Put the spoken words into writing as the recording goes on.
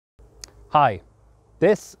Hi,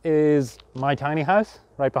 this is my tiny house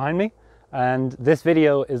right behind me, and this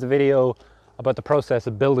video is a video about the process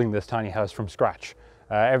of building this tiny house from scratch.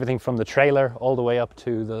 Everything from the trailer all the way up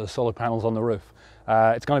to the solar panels on the roof.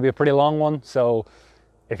 It's going to be a pretty long one, so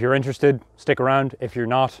if you're interested, stick around. If you're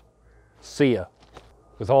not, see ya.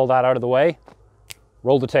 With all that out of the way,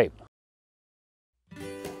 roll the tape.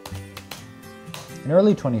 In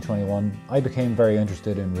early 2021, I became very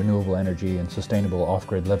interested in renewable energy and sustainable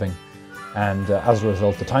off-grid living, and as a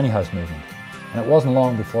result, the tiny house movement. And it wasn't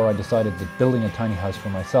long before I decided that building a tiny house for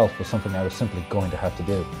myself was something I was simply going to have to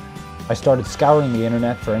do. I started scouring the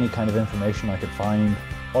internet for any kind of information I could find,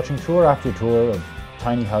 watching tour after tour of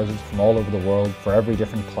tiny houses from all over the world for every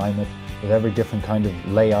different climate, with every different kind of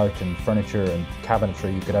layout and furniture and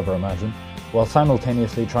cabinetry you could ever imagine, while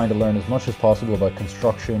simultaneously trying to learn as much as possible about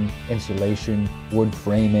construction, insulation, wood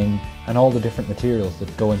framing, and all the different materials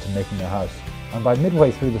that go into making a house. And by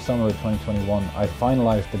midway through the summer of 2021, I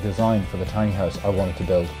finalised the design for the tiny house I wanted to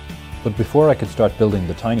build. But before I could start building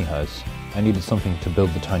the tiny house, I needed something to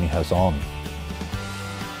build the tiny house on.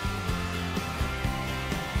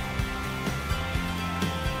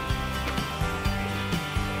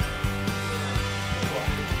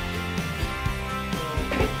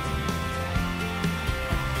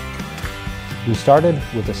 We started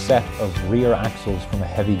with a set of rear axles from a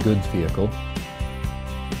heavy goods vehicle.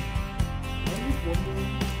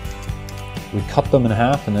 We cut them in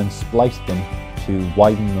half and then spliced them to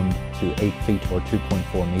widen them to 8 feet or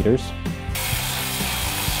 2.4 meters.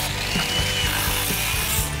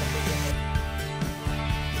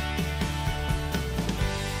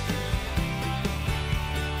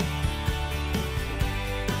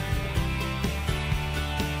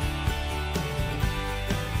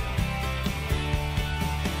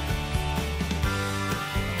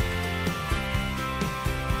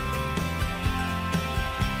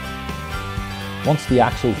 Once the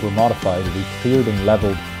axles were modified, we cleared and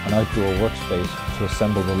levelled an outdoor workspace to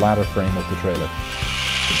assemble the ladder frame of the trailer.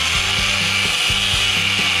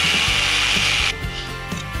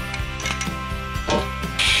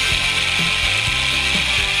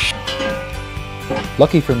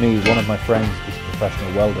 Lucky for me, one of my friends is a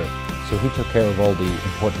professional welder, so he took care of all the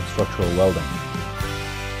important structural welding.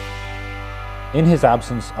 In his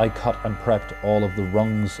absence, I cut and prepped all of the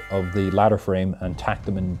rungs of the ladder frame and tacked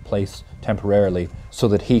them in place temporarily so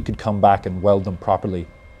that he could come back and weld them properly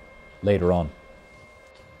later on.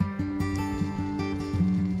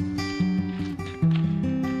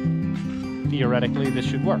 Theoretically, this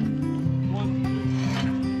should work.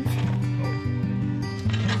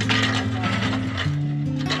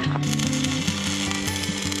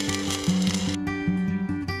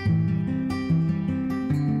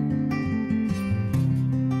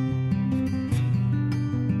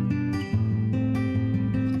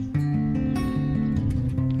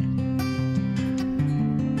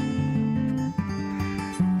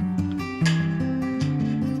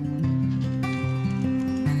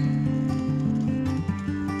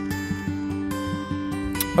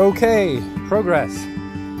 Okay, progress.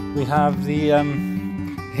 We have the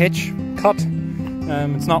hitch cut.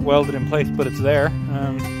 It's not welded in place, but it's there.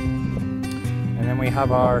 And then we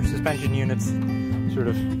have our suspension units sort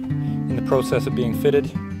of in the process of being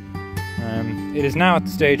fitted. It is now at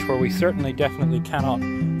the stage where we definitely cannot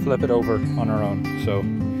flip it over on our own. So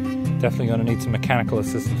definitely going to need some mechanical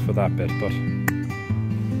assistance for that bit. But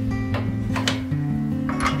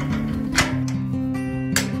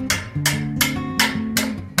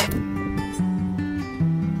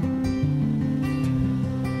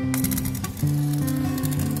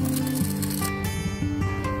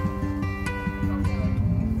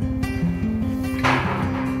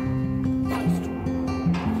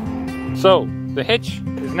so, the hitch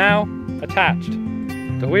is now attached.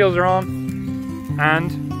 The wheels are on,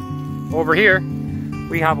 and over here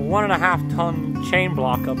we have a 1.5 ton chain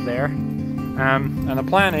block up there. And the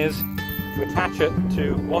plan is to attach it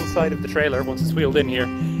to one side of the trailer once it's wheeled in here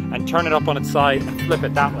and turn it up on its side and flip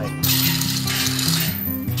it that way.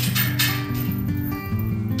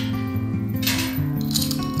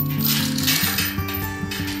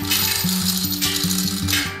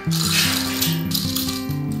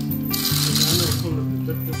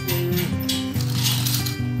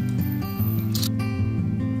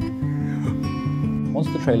 Once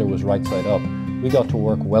the trailer was right side up, we got to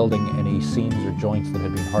work welding any seams or joints that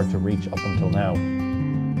had been hard to reach up until now.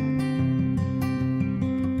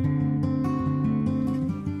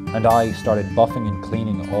 And I started buffing and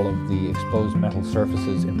cleaning all of the exposed metal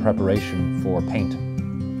surfaces in preparation for paint.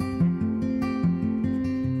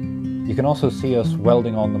 You can also see us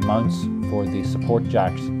welding on the mounts for the support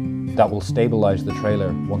jacks that will stabilize the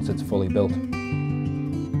trailer once it's fully built.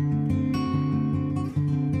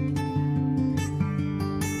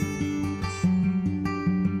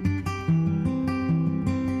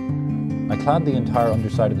 I clad the entire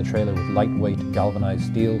underside of the trailer with lightweight galvanized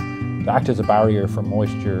steel to act as a barrier for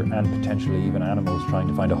moisture and potentially even animals trying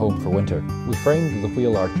to find a home for winter. We framed the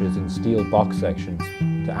wheel arches in steel box sections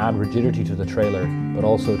to add rigidity to the trailer, but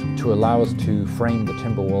also to allow us to frame the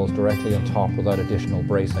timber walls directly on top without additional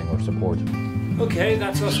bracing or support. Okay,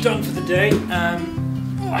 that's us done for the day.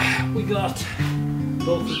 We got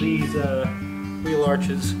both of these wheel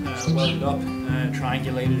arches welded up,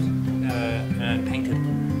 triangulated, and painted.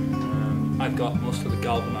 I've got most of the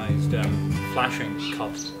galvanized flashing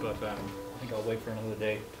cut, but I think I'll wait for another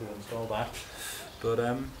day to install that. But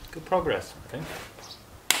good progress, I think.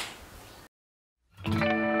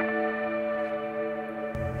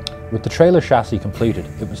 With the trailer chassis completed,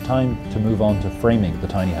 it was time to move on to framing the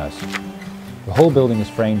tiny house. The whole building is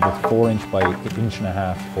framed with 4" by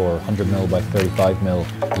 1.5" or 100mm by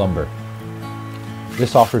 35mm lumber.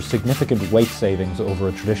 This offers significant weight savings over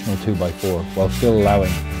a traditional 2x4 while still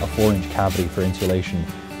allowing a 4" cavity for insulation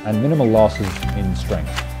and minimal losses in strength.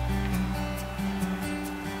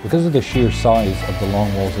 Because of the sheer size of the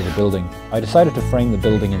long walls of the building, I decided to frame the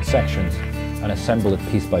building in sections and assemble it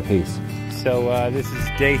piece by piece. So this is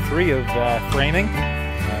day 3 of framing.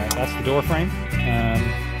 That's the door frame.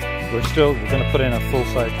 We're going to put in a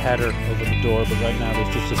full-sized header over the door, but right now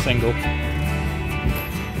there's just a single.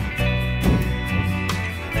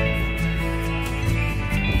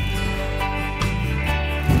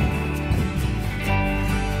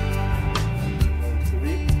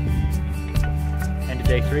 End of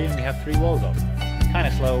day 3 and we have 3 walls up. Kind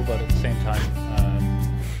of slow, but at the same time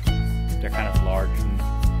they're kind of large and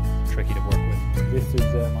tricky to work with. This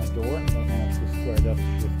is my door. Right now it's just squared up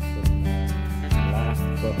with some glass.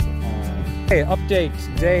 Okay,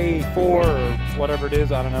 update day 4 or whatever it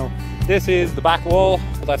is, I don't know. This is the back wall.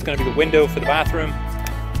 That's going to be the window for the bathroom.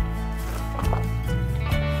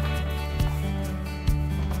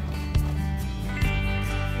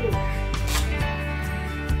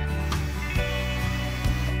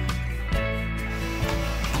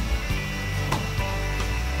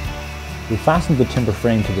 We fastened the timber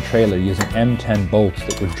frame to the trailer using M10 bolts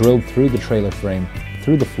that were drilled through the trailer frame,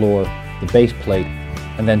 through the floor, the base plate,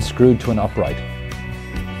 and then screwed to an upright.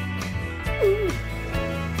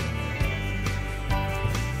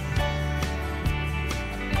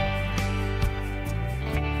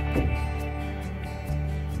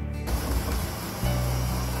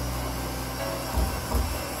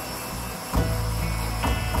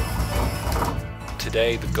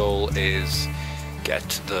 Today the goal is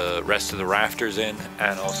get the rest of the rafters in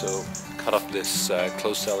and also cut up this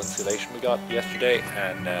closed cell insulation we got yesterday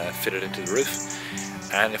and fit it into the roof.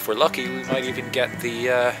 And if we're lucky, we might even get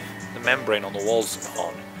the membrane on the walls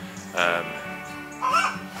on.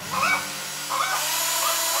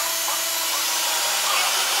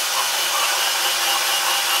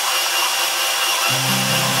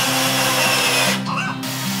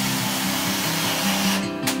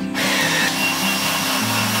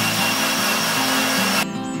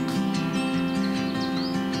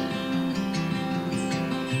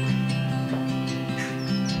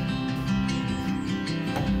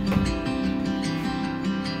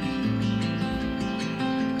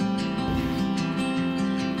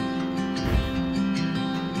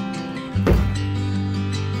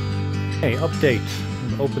 Okay, update.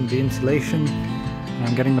 I've opened the insulation and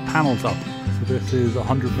I'm getting the panels up. So this is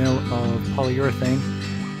 100mm of polyurethane.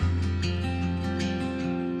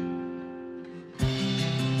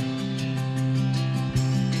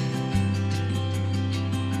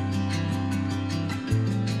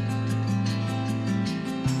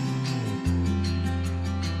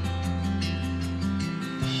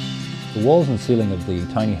 The walls and ceiling of the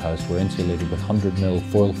tiny house were insulated with 100mm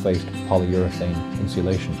foil-faced polyurethane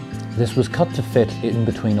insulation. This was cut to fit in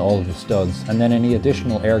between all of the studs, and then any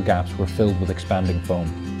additional air gaps were filled with expanding foam.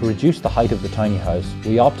 To reduce the height of the tiny house,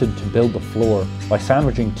 we opted to build the floor by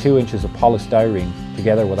sandwiching 2 inches of polystyrene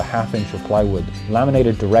together with a 1/2 inch of plywood,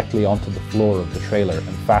 laminated directly onto the floor of the trailer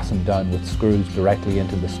and fastened down with screws directly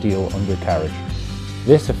into the steel undercarriage.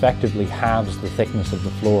 This effectively halves the thickness of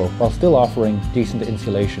the floor while still offering decent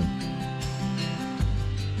insulation.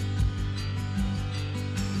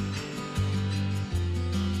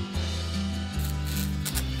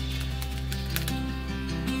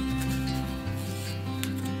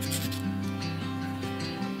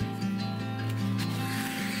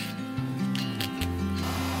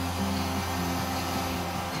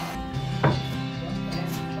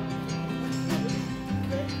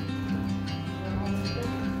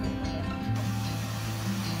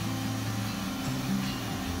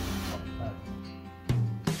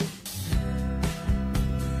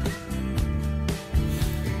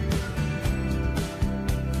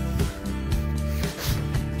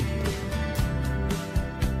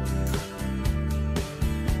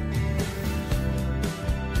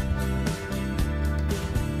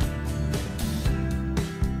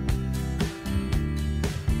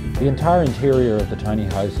 The entire interior of the tiny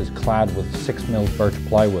house is clad with 6mm birch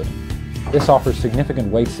plywood. This offers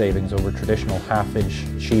significant weight savings over traditional half-inch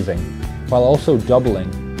sheathing, while also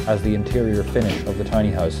doubling as the interior finish of the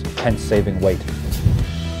tiny house, hence saving weight.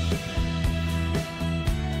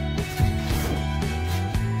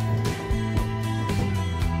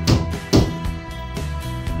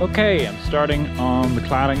 Okay, I'm starting on the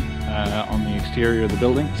cladding on the exterior of the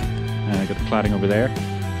building. I got the cladding over there.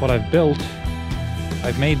 What I've built,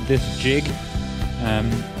 I've made this jig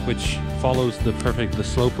which follows the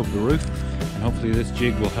slope of the roof, and hopefully this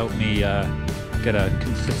jig will help me get a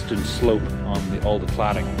consistent slope on all the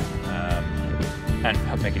cladding and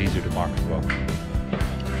help make it easier to mark as well.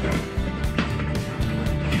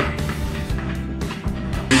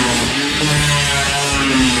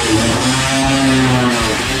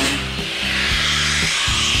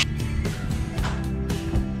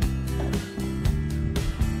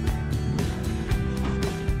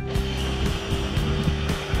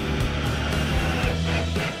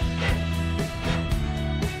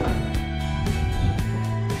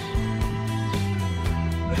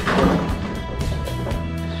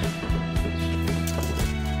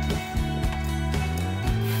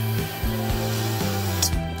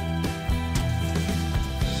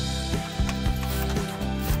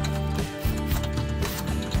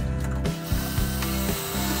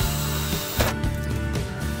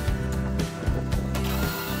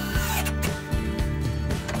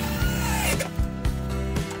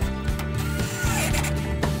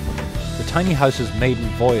 The tiny house's maiden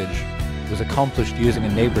voyage was accomplished using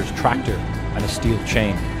a neighbour's tractor and a steel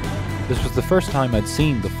chain. This was the first time I'd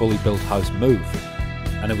seen the fully built house move,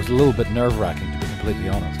 and it was a little bit nerve-wracking, to be completely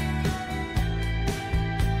honest.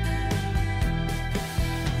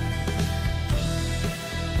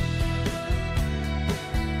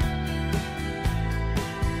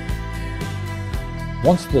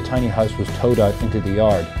 Once the tiny house was towed out into the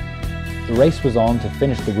yard, the race was on to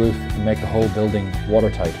finish the roof and make the whole building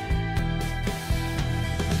watertight.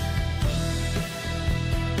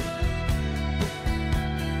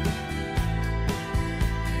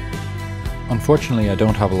 Unfortunately, I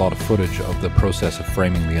don't have a lot of footage of the process of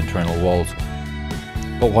framing the internal walls.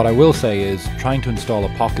 But what I will say is, trying to install a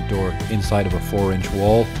pocket door inside of a 4-inch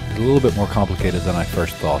wall is a little bit more complicated than I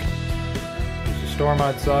first thought. There's a storm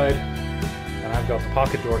outside, and I've got the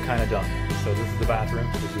pocket door kind of done. So this is the bathroom,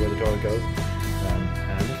 this is where the toilet goes. And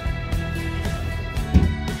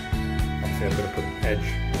obviously I've got to put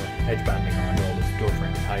edge banding around all this door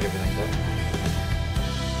frame to hide everything up.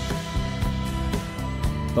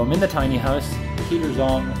 So I'm in the tiny house, the heater's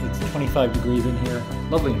on, it's 25 degrees in here,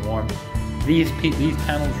 lovely and warm. These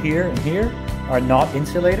panels here and here are not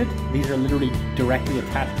insulated. These are literally directly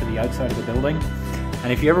attached to the outside of the building.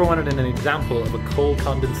 And if you ever wanted an example of a cold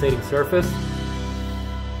condensating surface,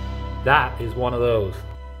 that is one of those.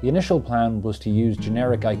 The initial plan was to use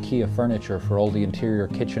generic IKEA furniture for all the interior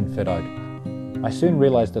kitchen fit out. I soon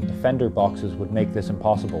realized that the fender boxes would make this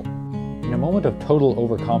impossible. In a moment of total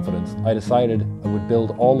overconfidence, I decided I would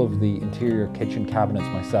build all of the interior kitchen cabinets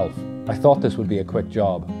myself. I thought this would be a quick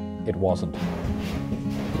job. It wasn't.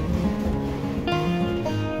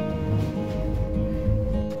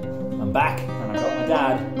 I'm back, and I got my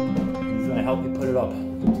dad. He's going to help me put it up.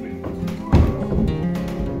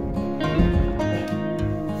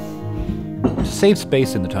 To save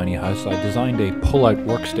space in the tiny house, I designed a pull-out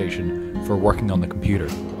workstation for working on the computer.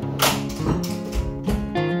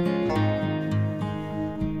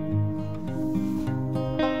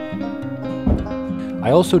 I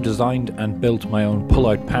also designed and built my own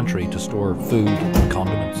pull-out pantry to store food and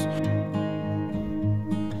condiments.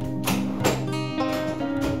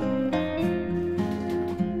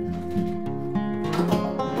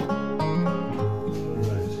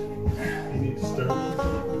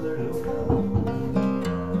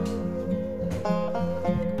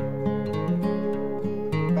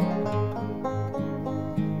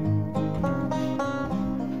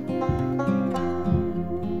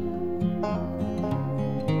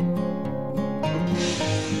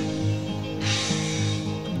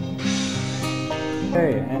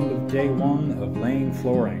 Okay, end of day one of laying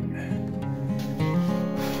flooring.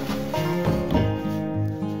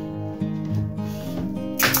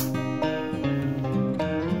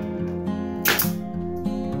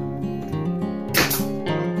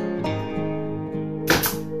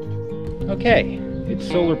 Okay, it's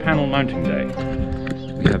solar panel mounting day.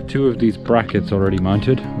 We have 2 of these brackets already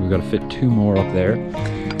mounted. We've got to fit 2 more up there,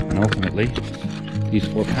 and ultimately these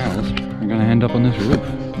 4 panels are going to end up on this roof.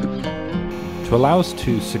 To allow us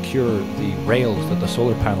to secure the rails that the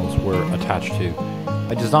solar panels were attached to,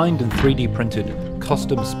 I designed and 3D printed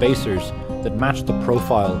custom spacers that matched the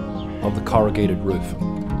profile of the corrugated roof.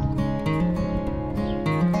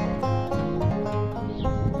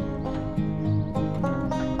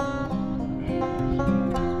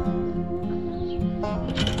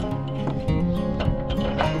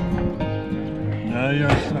 No, you're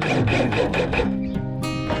stuck in the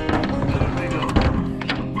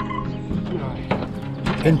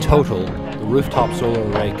In total, the rooftop solar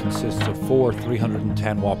array consists of 4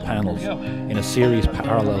 310 watt panels in a series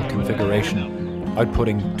parallel configuration,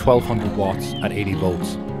 outputting 1200 watts at 80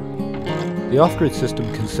 volts. The off-grid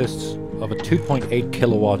system consists of a 2.8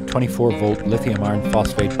 kilowatt 24 volt lithium iron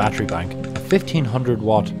phosphate battery bank, a 1500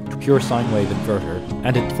 watt pure sine wave inverter,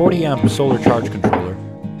 and a 40 amp solar charge controller.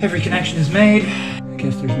 Every connection is made. I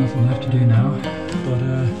guess there's nothing left to do now,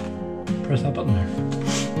 but press that button there.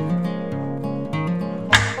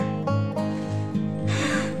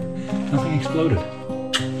 Nothing exploded.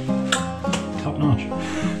 Top notch.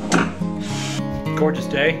 Gorgeous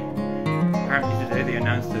day. Apparently today they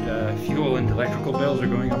announced that fuel and electrical bills are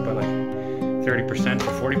going up by like 30% to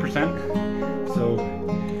 40%. So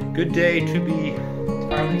good day to be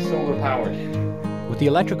entirely solar powered. With the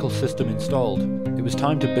electrical system installed, it was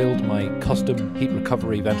time to build my custom heat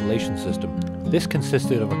recovery ventilation system. This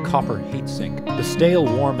consisted of a copper heatsink. The stale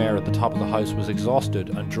warm air at the top of the house was exhausted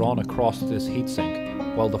and drawn across this heatsink,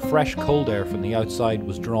 while the fresh cold air from the outside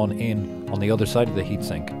was drawn in on the other side of the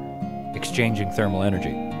heatsink, exchanging thermal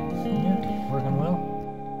energy. Yeah, working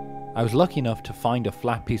well. I was lucky enough to find a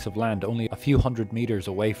flat piece of land only a few hundred meters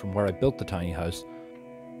away from where I built the tiny house.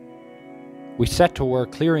 We set to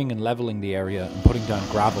work clearing and leveling the area and putting down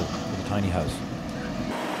gravel for the tiny house.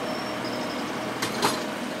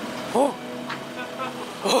 Oh.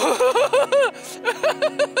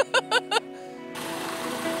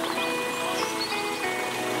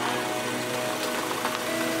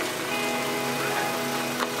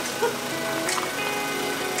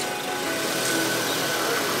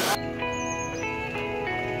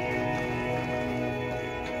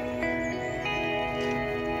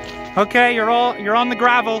 Okay, you're on the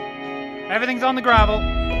gravel. Everything's on the gravel.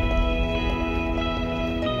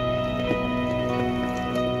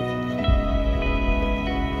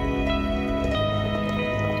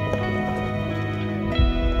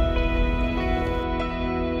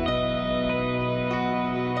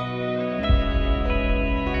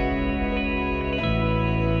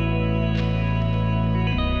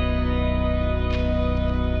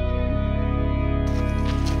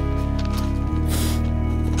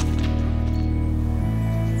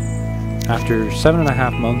 After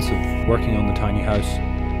 7.5 months of working on the tiny house,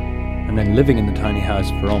 and then living in the tiny house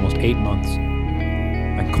for almost 8 months,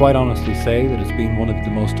 I can quite honestly say that it's been one of the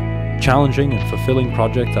most challenging and fulfilling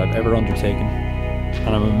projects I've ever undertaken,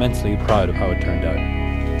 and I'm immensely proud of how it turned out.